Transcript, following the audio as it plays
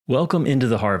Welcome into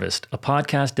The Harvest, a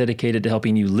podcast dedicated to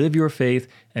helping you live your faith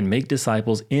and make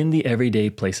disciples in the everyday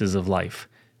places of life.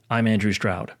 I'm Andrew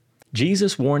Stroud.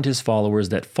 Jesus warned his followers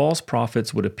that false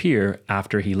prophets would appear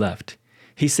after he left.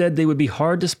 He said they would be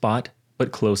hard to spot,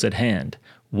 but close at hand,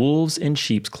 wolves in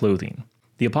sheep's clothing.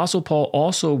 The Apostle Paul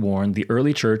also warned the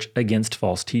early church against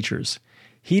false teachers.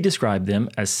 He described them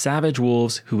as savage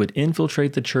wolves who would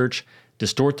infiltrate the church,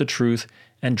 distort the truth,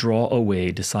 and draw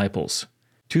away disciples.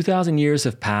 2,000 years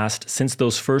have passed since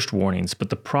those first warnings, but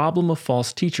the problem of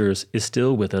false teachers is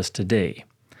still with us today.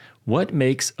 What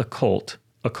makes a cult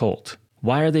a cult?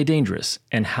 Why are they dangerous?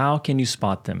 And how can you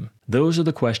spot them? Those are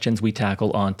the questions we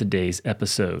tackle on today's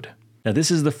episode. Now,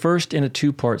 this is the first in a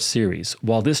two-part series.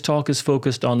 While this talk is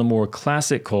focused on the more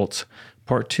classic cults,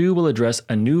 Part 2 will address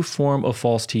a new form of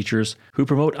false teachers who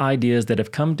promote ideas that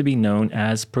have come to be known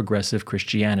as progressive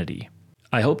Christianity.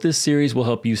 I hope this series will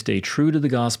help you stay true to the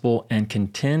gospel and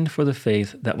contend for the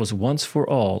faith that was once for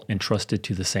all entrusted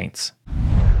to the saints.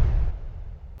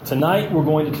 Tonight we're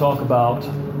going to talk about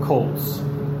cults.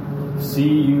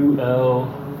 C-U-L-T-S.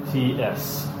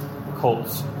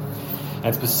 Cults.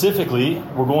 And specifically,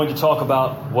 we're going to talk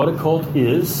about what a cult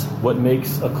is, what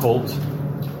makes a cult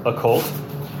a cult.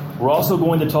 We're also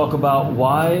going to talk about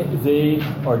why they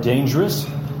are dangerous.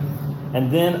 And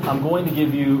then I'm going to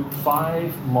give you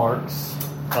 5 marks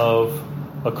of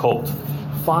a cult.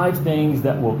 5 things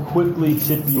that will quickly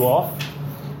tip you off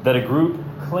that a group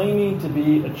claiming to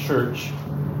be a church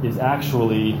is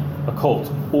actually a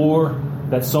cult, or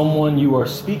that someone you are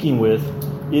speaking with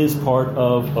is part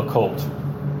of a cult.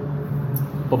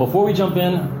 But before we jump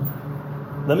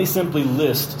in, let me simply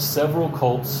list several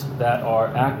cults that are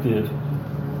active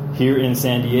here in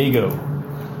San Diego.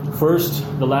 First,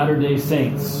 the Latter-day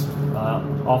Saints,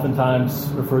 oftentimes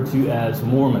referred to as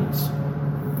Mormons.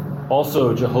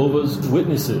 Also, Jehovah's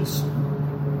Witnesses,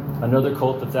 another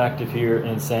cult that's active here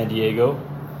in San Diego.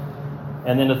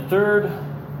 And then a third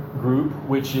group,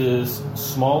 which is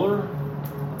smaller,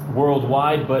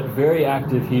 worldwide, but very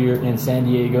active here in San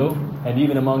Diego, and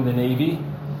even among the Navy,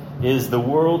 is the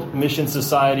World Mission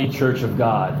Society Church of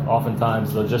God.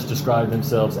 Oftentimes, they'll just describe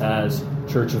themselves as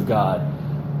Church of God.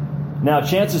 Now,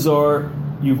 chances are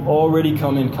you've already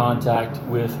come in contact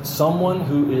with someone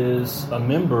who is a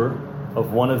member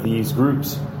of one of these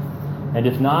groups. And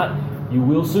if not, you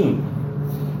will soon.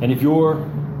 And if you're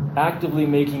actively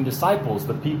making disciples,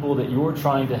 the people that you're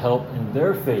trying to help in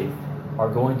their faith are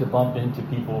going to bump into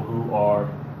people who are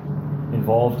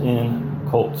involved in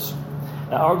cults.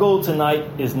 Now, our goal tonight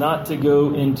is not to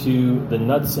go into the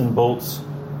nuts and bolts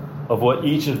of what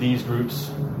each of these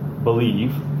groups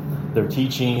believe, their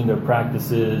teaching, their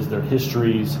practices, their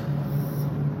histories.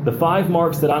 The 5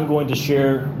 marks that I'm going to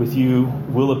share with you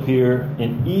will appear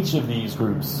in each of these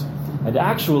groups, and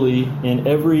actually in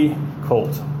every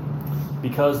cult,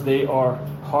 because they are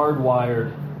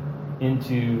hardwired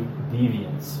into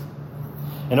deviance.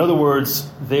 In other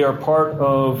words, they are part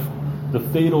of the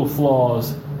fatal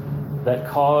flaws that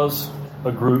cause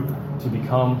a group to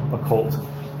become a cult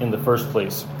in the first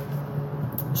place.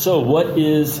 So, what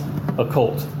is a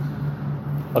cult?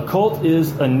 A cult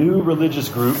is a new religious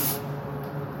group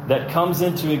that comes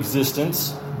into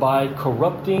existence by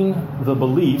corrupting the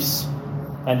beliefs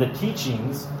and the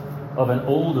teachings of an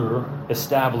older,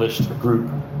 established group.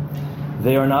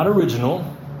 They are not original.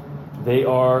 They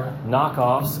are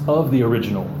knockoffs of the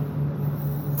original.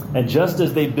 And just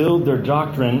as they build their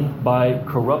doctrine by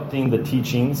corrupting the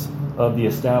teachings of the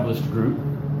established group,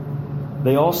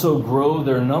 they also grow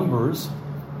their numbers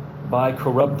by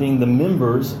corrupting the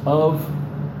members of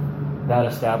that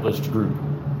established group.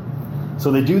 So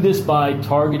they do this by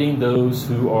targeting those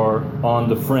who are on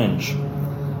the fringe.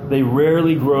 They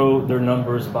rarely grow their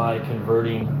numbers by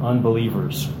converting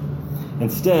unbelievers.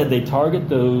 Instead, they target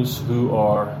those who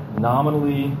are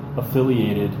nominally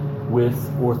affiliated with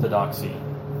orthodoxy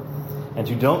and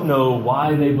who don't know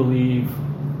why they believe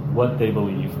what they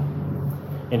believe.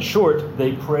 In short,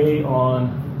 they prey on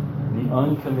the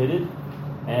uncommitted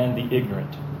and the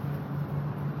ignorant.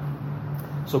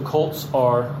 So cults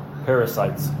are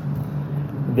parasites.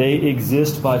 They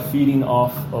exist by feeding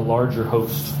off a larger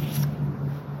host.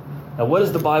 Now, what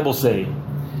does the Bible say?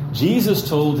 Jesus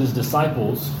told his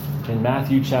disciples in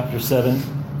Matthew chapter 7,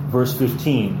 verse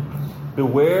 15,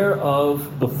 "Beware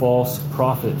of the false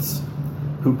prophets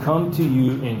who come to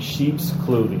you in sheep's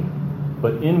clothing,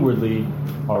 but inwardly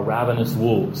are ravenous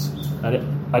wolves."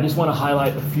 I just want to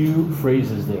highlight a few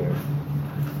phrases there.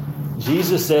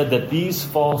 Jesus said that these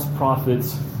false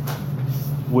prophets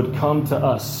would come to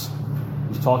us.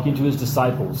 He's talking to his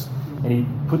disciples, and he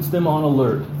puts them on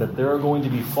alert that there are going to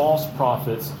be false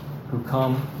prophets who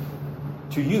come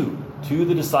to you, to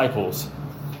the disciples,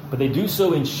 but they do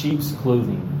so in sheep's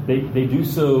clothing. They do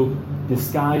so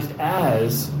disguised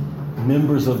as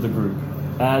members of the group,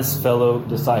 as fellow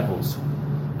disciples.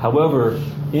 However,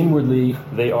 inwardly,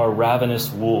 they are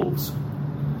ravenous wolves.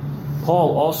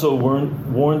 Paul also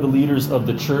warned the leaders of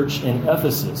the church in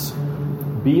Ephesus,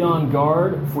 "Be on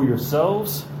guard for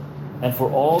yourselves and for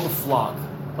all the flock,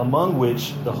 among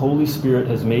which the Holy Spirit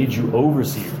has made you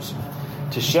overseers,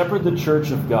 to shepherd the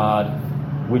church of God,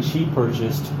 which he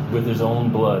purchased with his own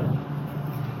blood.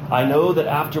 I know that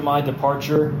after my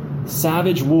departure,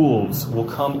 savage wolves will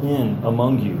come in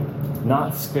among you,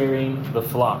 not sparing the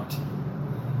flock.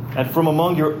 And from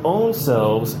among your own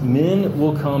selves, men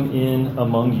will come in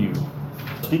among you,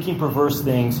 speaking perverse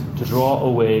things to draw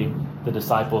away the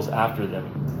disciples after them."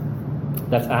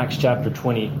 That's Acts chapter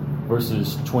 20,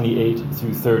 verses 28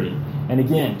 through 30. And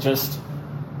again, just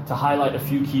to highlight a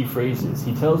few key phrases,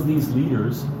 he tells these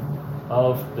leaders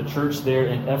of the church there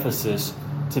in Ephesus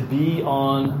to be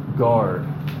on guard.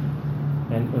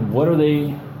 And what are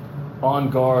they on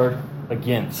guard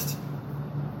against?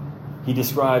 He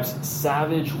describes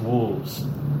savage wolves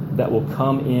that will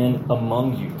come in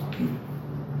among you.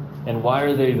 And why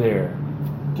are they there?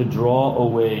 To draw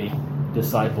away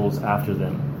disciples after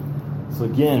them. So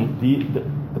again,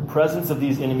 the presence of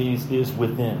these enemies is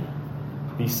within.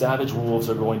 These savage wolves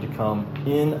are going to come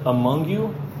in among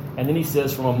you. And then he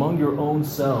says, from among your own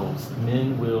selves,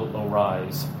 men will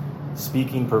arise,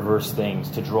 speaking perverse things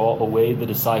to draw away the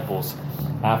disciples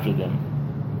after them.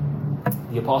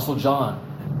 The Apostle John,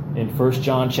 in 1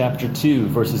 John chapter 2,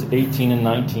 verses 18 and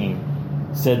 19,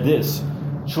 said this,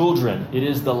 "Children, it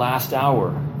is the last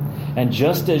hour. And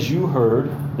just as you heard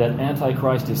that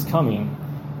Antichrist is coming,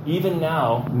 even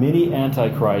now many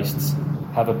Antichrists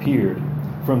have appeared.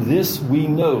 From this we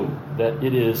know that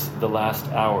it is the last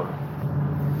hour.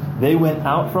 They went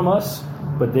out from us,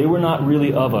 but they were not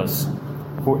really of us.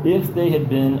 For if they had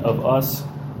been of us,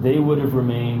 they would have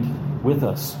remained with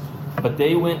us. But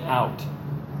they went out,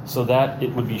 so that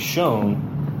it would be shown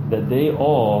that they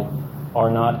all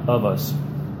are not of us."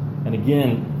 And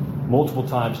again, multiple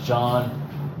times John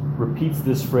repeats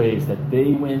this phrase, that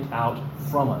they went out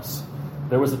from us.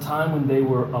 There was a time when they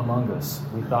were among us.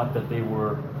 We thought that they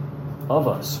were of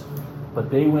us. But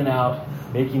they went out,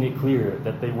 making it clear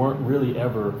that they weren't really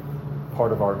ever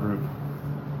part of our group.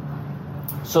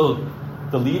 So,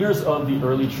 the leaders of the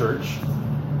early church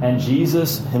and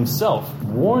Jesus himself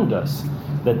warned us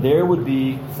that there would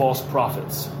be false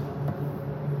prophets,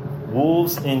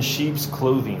 wolves in sheep's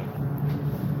clothing,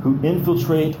 who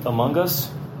infiltrate among us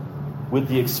with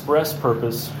the express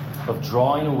purpose of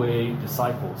drawing away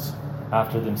disciples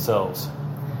after themselves.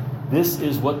 This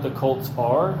is what the cults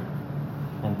are,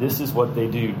 and this is what they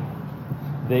do.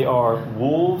 They are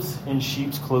wolves in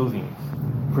sheep's clothing,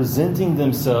 presenting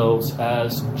themselves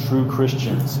as true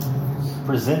Christians,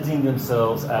 presenting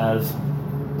themselves as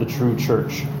the true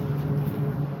church.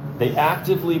 They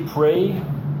actively prey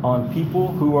on people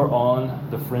who are on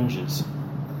the fringes,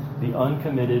 the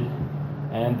uncommitted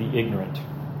and the ignorant.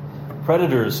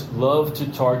 Predators love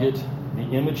to target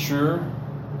the immature,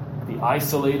 the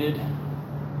isolated,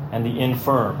 and the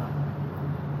infirm.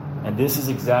 And this is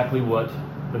exactly what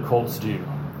the cults do.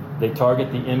 They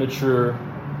target the immature,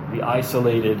 the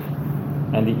isolated,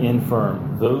 and the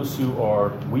infirm, those who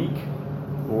are weak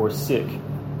or sick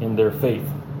in their faith.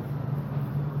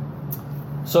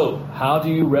 So, how do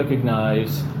you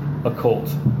recognize a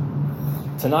cult?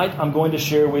 Tonight, I'm going to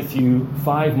share with you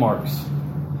 5 marks.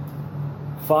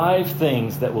 5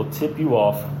 things that will tip you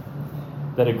off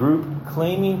that a group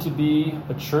claiming to be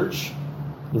a church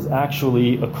is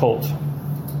actually a cult.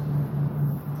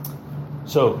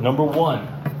 So, number 1,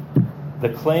 the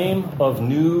claim of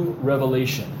new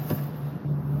revelation.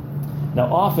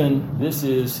 Now, often this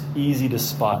is easy to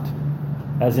spot,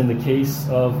 as in the case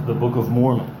of the Book of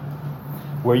Mormon,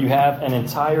 where you have an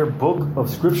entire book of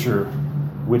Scripture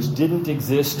which didn't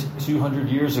exist 200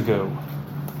 years ago.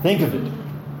 Think of it.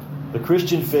 The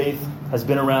Christian faith has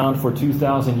been around for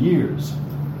 2,000 years.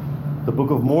 The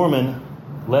Book of Mormon,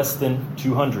 less than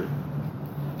 200.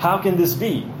 How can this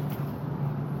be?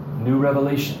 New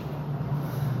revelation.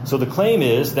 So the claim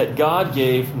is that God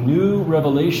gave new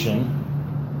revelation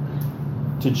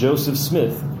to Joseph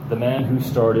Smith, the man who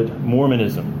started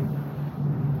Mormonism.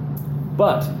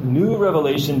 But new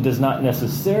revelation does not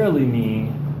necessarily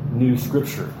mean new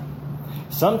scripture.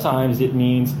 Sometimes it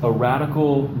means a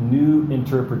radical new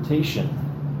interpretation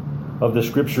of the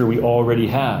scripture we already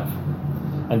have.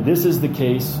 And this is the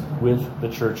case with the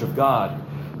Church of God,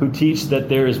 who teach that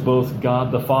there is both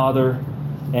God the Father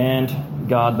and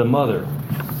God the Mother.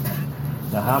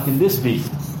 Now, how can this be?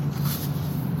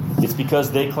 It's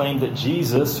because they claim that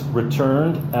Jesus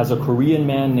returned as a Korean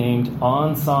man named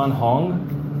An San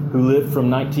Hong, who lived from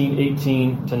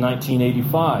 1918 to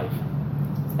 1985.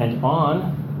 And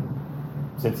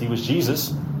An, since he was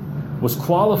Jesus, was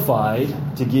qualified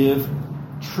to give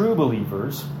true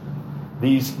believers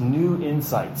these new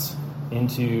insights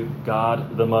into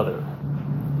God the Mother.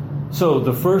 So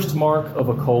the first mark of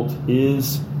a cult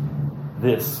is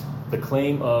this, the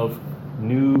claim of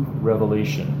new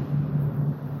revelation.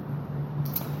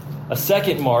 A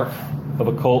second mark of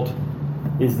a cult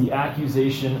is the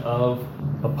accusation of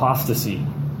apostasy.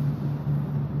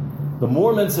 The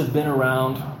Mormons have been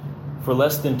around for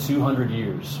less than 200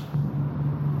 years.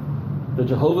 The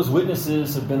Jehovah's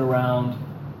Witnesses have been around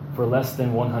for less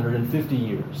than 150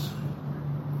 years.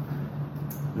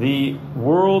 The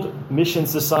World Mission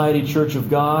Society Church of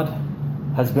God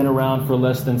has been around for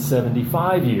less than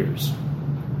 75 years.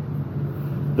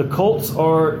 The cults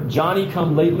are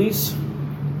Johnny-come-latelys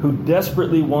who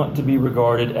desperately want to be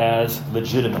regarded as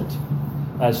legitimate,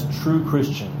 as true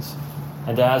Christians,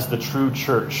 and as the true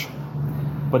church.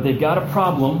 But they've got a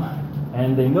problem,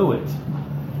 and they know it.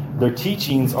 Their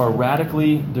teachings are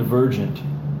radically divergent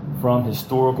from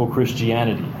historical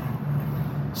Christianity.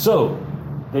 So,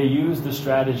 they use the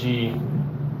strategy,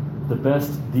 the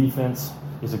best defense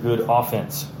is a good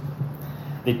offense.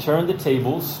 They turn the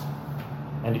tables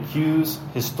and accuse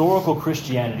historical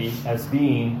Christianity as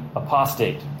being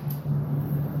apostate.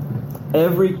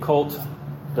 Every cult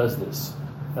does this.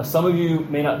 Now, some of you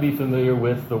may not be familiar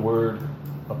with the word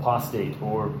apostate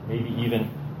or maybe even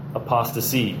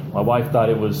apostasy. My wife thought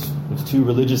it was too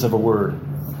religious of a word.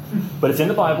 But it's in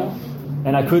the Bible,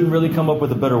 and I couldn't really come up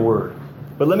with a better word.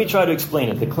 But let me try to explain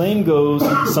it. The claim goes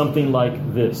something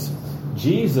like this.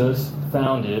 Jesus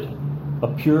founded a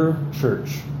pure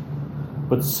church,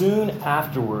 but soon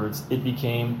afterwards it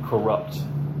became corrupt,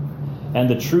 and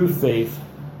the true faith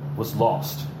was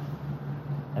lost.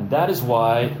 And that is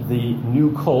why the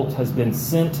new cult has been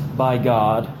sent by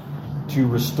God to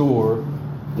restore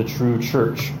the true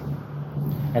church.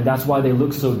 And that's why they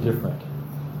look so different,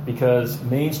 because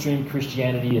mainstream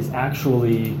Christianity is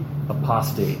actually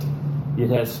apostate. It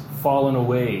has fallen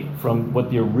away from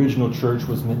what the original church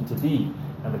was meant to be.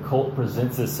 And the cult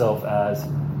presents itself as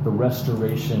the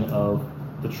restoration of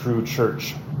the true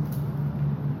church.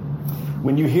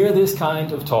 When you hear this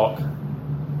kind of talk,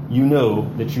 you know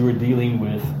that you are dealing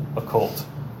with a cult.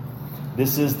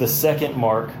 This is the second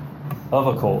mark of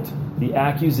a cult, the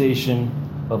accusation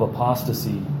of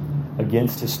apostasy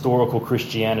against historical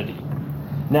Christianity.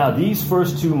 Now, these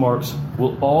first two marks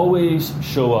will always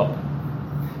show up,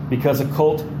 because a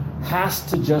cult has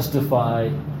to justify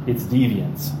its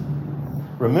deviance.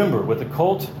 Remember, with a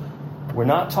cult, we're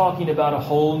not talking about a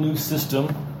whole new system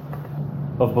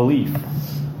of belief,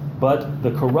 but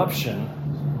the corruption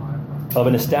of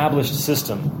an established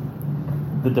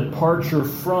system, the departure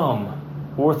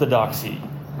from orthodoxy.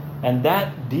 And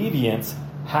that deviance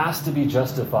has to be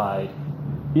justified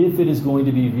if it is going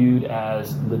to be viewed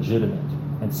as legitimate.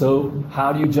 And so,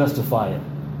 how do you justify it?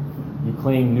 You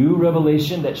claim new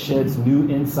revelation that sheds new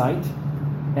insight,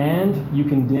 and you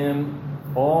condemn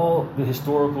all the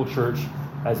historical church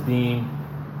as being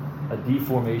a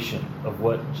deformation of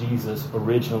what Jesus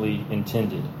originally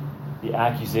intended, the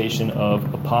accusation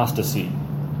of apostasy.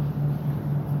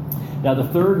 Now, the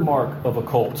third mark of a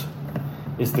cult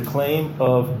is the claim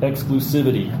of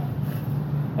exclusivity.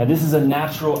 And this is a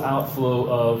natural outflow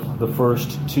of the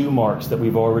first two marks that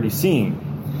we've already seen.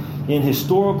 In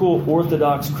historical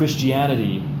Orthodox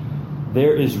Christianity,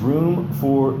 there is room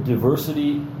for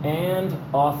diversity and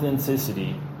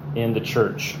authenticity in the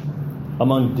church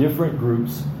among different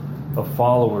groups of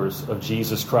followers of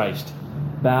Jesus Christ: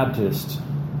 Baptist,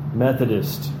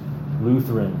 Methodist,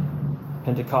 Lutheran,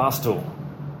 Pentecostal,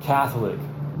 Catholic,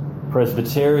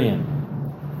 Presbyterian.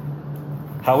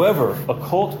 However, a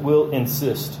cult will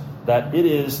insist that it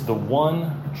is the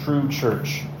one true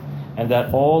church and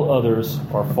that all others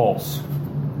are false.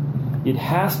 It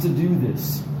has to do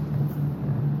this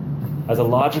as a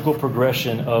logical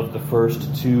progression of the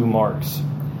first two marks.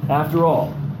 After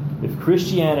all, if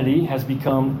Christianity has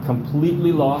become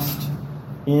completely lost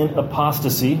in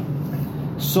apostasy,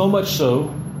 so much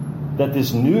so that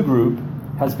this new group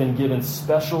has been given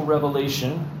special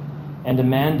revelation and a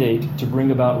mandate to bring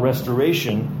about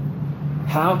restoration,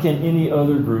 how can any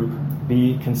other group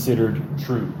be considered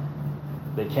true?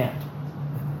 They can't.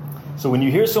 So when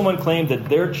you hear someone claim that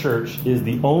their church is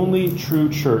the only true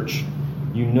church,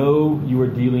 you know you are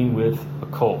dealing with a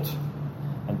cult.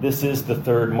 And this is the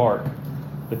third mark,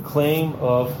 the claim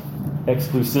of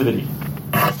exclusivity.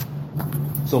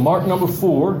 So mark number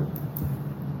 4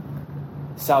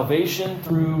 salvation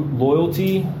through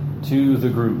loyalty to the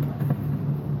group.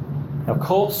 Now,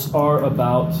 cults are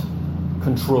about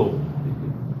control.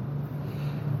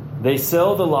 They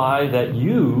sell the lie that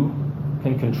you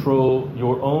can control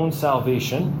your own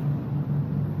salvation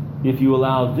if you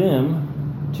allow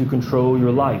them to control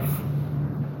your life,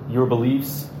 your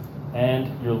beliefs,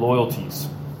 and your loyalties.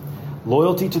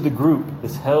 Loyalty to the group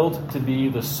is held to be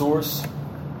the source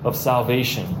of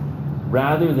salvation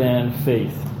rather than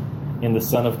faith in the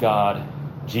Son of God,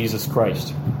 Jesus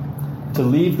Christ. To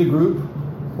leave the group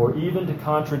or even to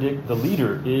contradict the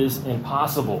leader is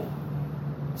impossible,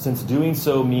 since doing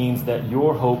so means that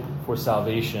your hope for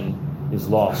salvation is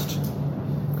lost.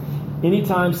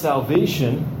 Anytime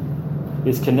salvation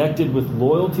is connected with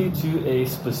loyalty to a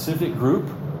specific group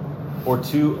or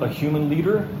to a human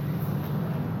leader,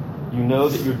 you know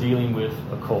that you're dealing with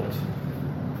a cult.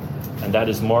 And that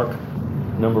is mark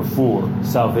number 4,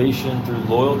 salvation through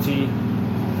loyalty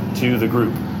to the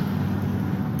group.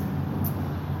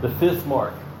 The 5th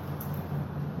mark,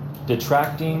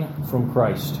 detracting from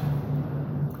Christ.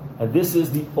 And this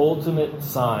is the ultimate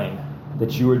sign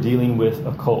that you are dealing with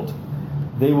a cult.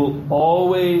 They will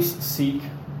always seek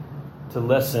to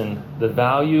lessen the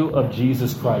value of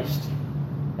Jesus Christ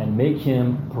and make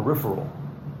him peripheral.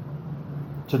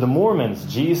 To the Mormons,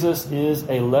 Jesus is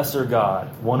a lesser God,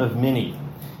 one of many.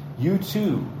 You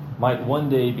too might one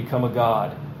day become a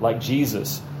God like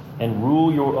Jesus and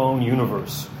rule your own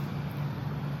universe.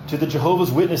 To the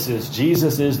Jehovah's Witnesses,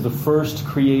 Jesus is the first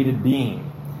created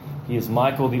being. He is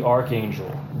Michael the Archangel,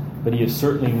 but he is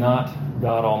certainly not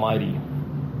God Almighty.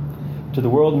 To the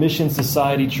World Mission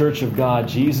Society Church of God,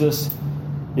 Jesus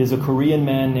is a Korean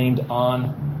man named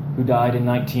An, who died in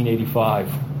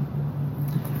 1985.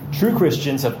 True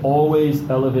Christians have always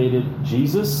elevated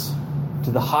Jesus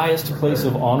to the highest place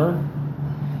of honor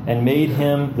and made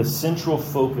him the central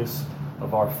focus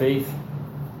of our faith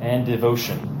and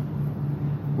devotion.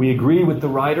 We agree with the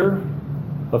writer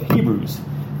of Hebrews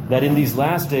that in these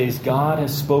last days God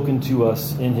has spoken to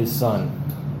us in his Son,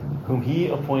 whom he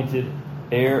appointed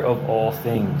heir of all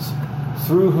things,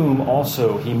 through whom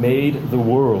also he made the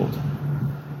world,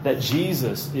 that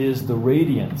Jesus is the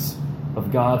radiance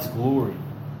of God's glory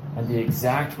and the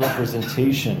exact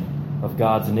representation of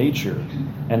God's nature,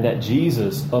 and that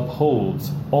Jesus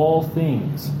upholds all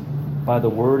things by the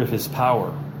word of his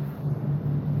power.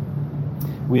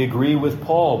 We agree with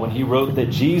Paul when he wrote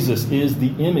that Jesus is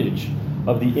the image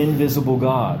of the invisible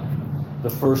God, the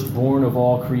firstborn of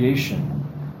all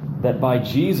creation, that by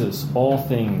Jesus all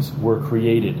things were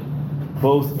created,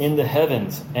 both in the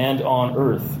heavens and on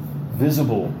earth,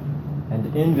 visible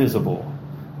and invisible,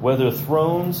 whether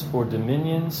thrones or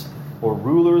dominions or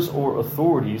rulers or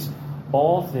authorities,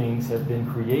 all things have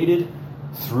been created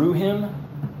through him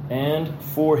and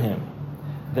for him,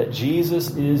 that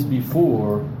Jesus is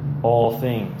before all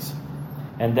things,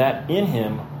 and that in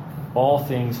him all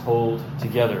things hold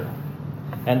together,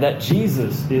 and that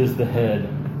Jesus is the head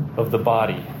of the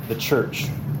body, the church,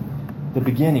 the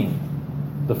beginning,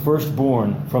 the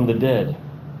firstborn from the dead,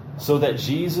 so that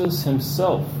Jesus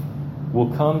himself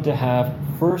will come to have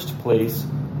first place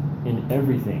in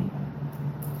everything,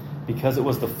 because it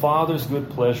was the Father's good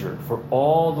pleasure for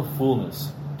all the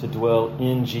fullness to dwell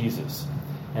in Jesus,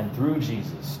 and through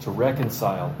Jesus to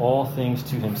reconcile all things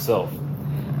to himself,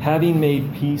 having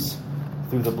made peace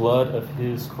through the blood of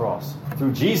his cross.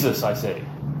 Through Jesus, I say,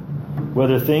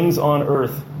 whether things on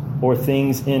earth or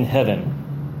things in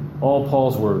heaven. All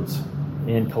Paul's words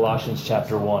in Colossians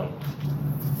chapter 1.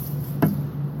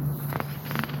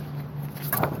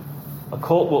 A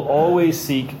cult will always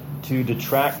seek to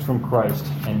detract from Christ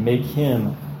and make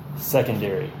him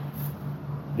secondary.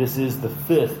 This is the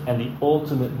 5th and the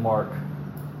ultimate mark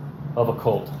of a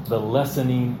cult, the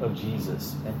lessening of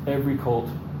Jesus. And every cult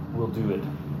will do it.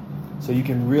 So you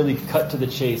can really cut to the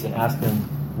chase and ask them,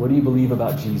 what do you believe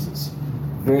about Jesus?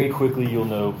 Very quickly you'll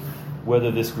know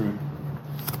whether this group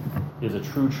is a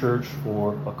true church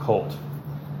or a cult.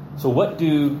 So what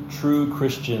do true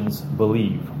Christians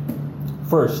believe?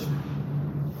 First,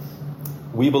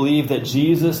 we believe that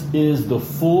Jesus is the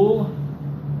full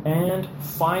and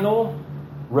final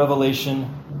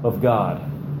revelation of God.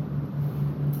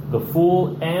 The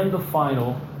full and the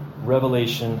final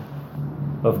revelation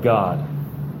of God.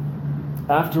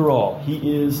 After all,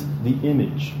 he is the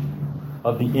image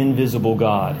of the invisible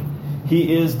God.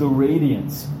 He is the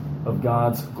radiance of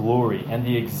God's glory and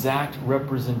the exact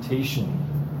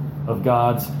representation of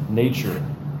God's nature.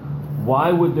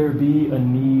 Why would there be a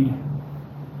need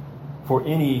for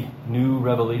any new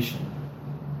revelation?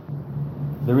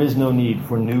 There is no need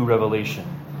for new revelation.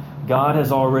 God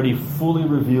has already fully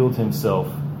revealed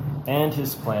himself and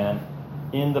his plan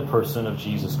in the person of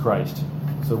Jesus Christ.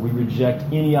 So we reject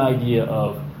any idea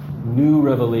of new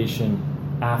revelation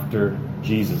after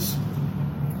Jesus.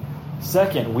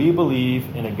 Second, we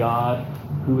believe in a God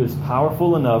who is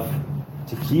powerful enough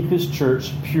to keep his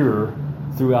church pure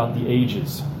throughout the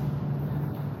ages.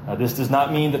 Now, this does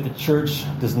not mean that the church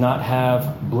does not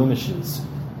have blemishes,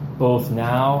 both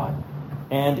now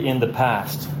and in the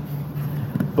past.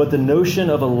 But the notion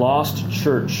of a lost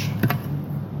church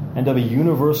and of a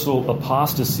universal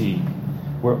apostasy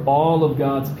where all of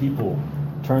God's people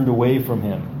turned away from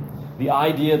him, the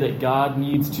idea that God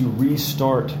needs to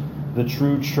restart the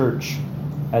true church,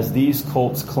 as these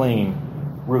cults claim,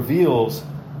 reveals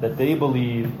that they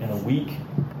believe in a weak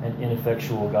and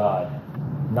ineffectual God,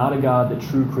 not a God that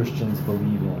true Christians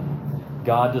believe in.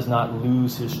 God does not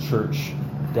lose his church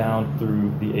down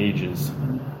through the ages.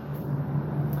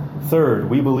 Third,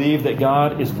 we believe that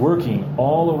God is working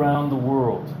all around the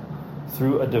world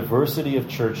through a diversity of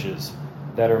churches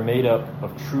that are made up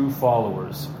of true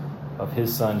followers of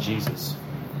his Son Jesus.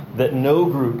 That no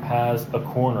group has a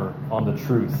corner on the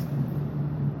truth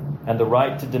and the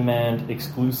right to demand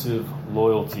exclusive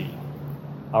loyalty.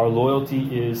 Our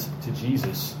loyalty is to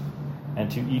Jesus and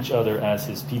to each other as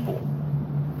his people.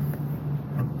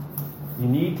 You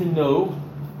need to know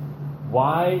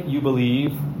why you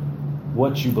believe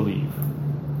what you believe.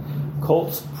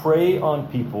 Cults prey on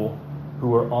people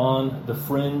who are on the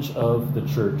fringe of the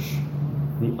church,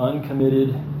 the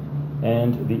uncommitted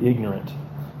and the ignorant.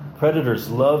 Predators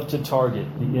love to target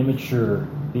the immature,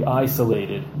 the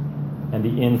isolated, and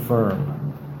the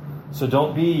infirm. So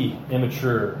don't be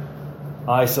immature,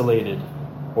 isolated,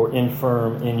 or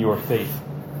infirm in your faith.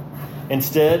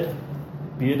 Instead,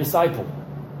 be a disciple.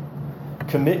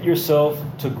 Commit yourself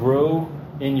to grow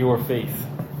in your faith.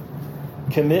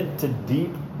 Commit to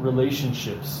deep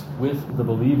relationships with the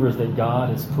believers that God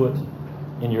has put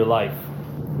in your life.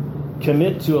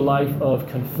 Commit to a life of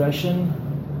confession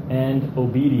and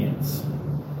obedience.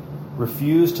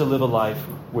 Refuse to live a life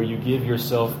where you give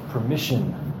yourself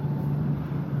permission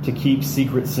to keep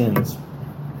secret sins.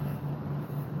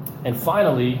 And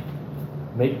finally,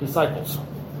 make disciples.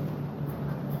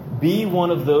 Be one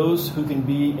of those who can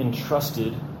be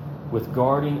entrusted with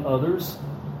guarding others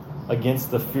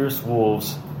against the fierce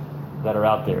wolves that are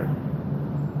out there.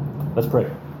 Let's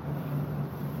pray.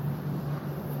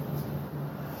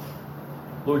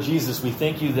 Lord Jesus, we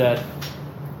thank you that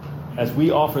as we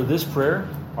offer this prayer,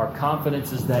 our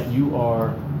confidence is that you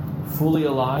are fully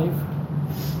alive,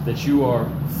 that you are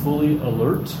fully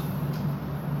alert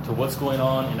to what's going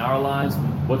on in our lives,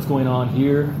 what's going on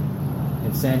here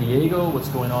in San Diego, what's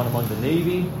going on among the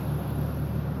Navy,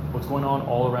 what's going on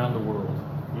all around the world.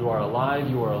 You are alive,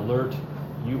 you are alert,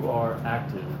 you are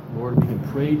active. Lord, we can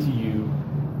pray to you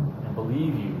and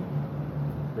believe you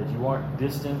that you aren't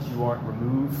distant, you aren't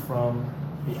removed from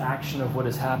the action of what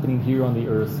is happening here on the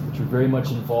earth, but you're very much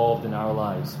involved in our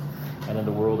lives and in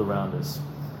the world around us.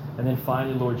 And then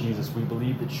finally, Lord Jesus, we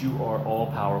believe that you are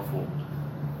all-powerful,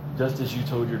 just as you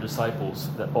told your disciples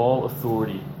that all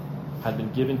authority had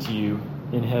been given to you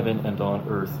in heaven and on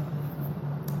earth.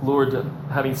 Lord,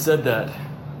 having said that,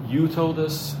 you told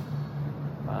us,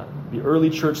 the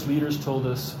early church leaders told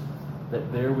us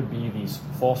that there would be these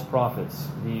false prophets,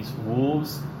 these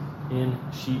wolves in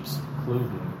sheep's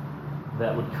clothing,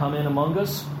 that would come in among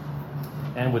us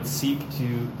and would seek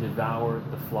to devour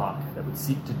the flock, that would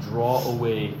seek to draw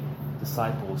away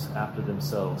disciples after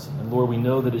themselves. And Lord, we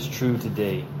know that it's true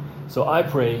today. So I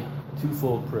pray a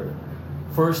twofold prayer.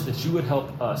 First, that you would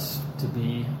help us to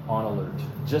be on alert,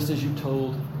 just as you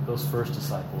told those first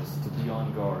disciples to be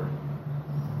on guard.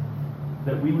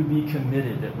 That we would be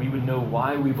committed, that we would know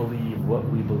why we believe what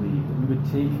we believe, that we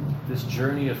would take this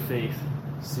journey of faith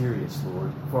serious,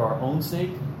 Lord, for our own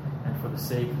sake and for the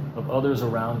sake of others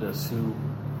around us who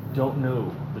don't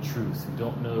know the truth, who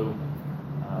don't know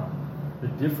the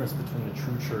difference between the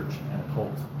true church and a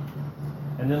cult.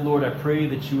 And then, Lord, I pray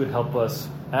that you would help us,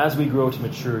 as we grow to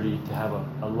maturity, to have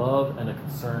a love and a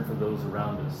concern for those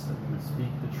around us, that we would speak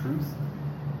the truth,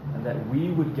 and that we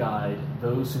would guide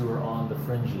those who are on the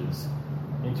fringes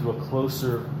into a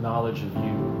closer knowledge of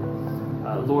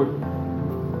you. Lord,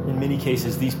 in many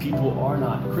cases, these people are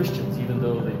not Christians, even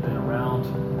though they've been around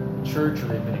the church or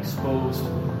they've been exposed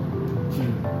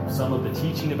to some of the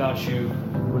teaching about you,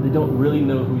 where they don't really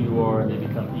know who you are, and they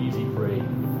become easy prey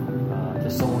to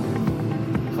someone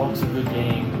who talks a good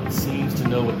game and seems to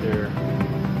know what they're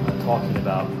talking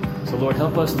about. So Lord,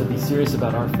 help us to be serious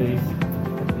about our faith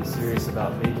and to be serious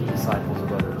about making disciples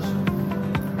of others.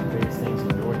 We pray these things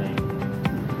in your name.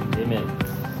 Amen.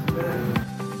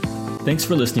 Thanks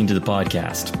for listening to the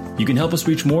podcast. You can help us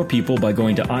reach more people by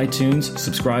going to iTunes,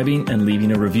 subscribing, and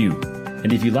leaving a review.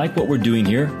 And if you like what we're doing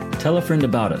here, tell a friend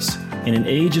about us. In an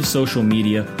age of social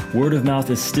media, word of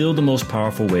mouth is still the most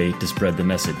powerful way to spread the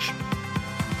message.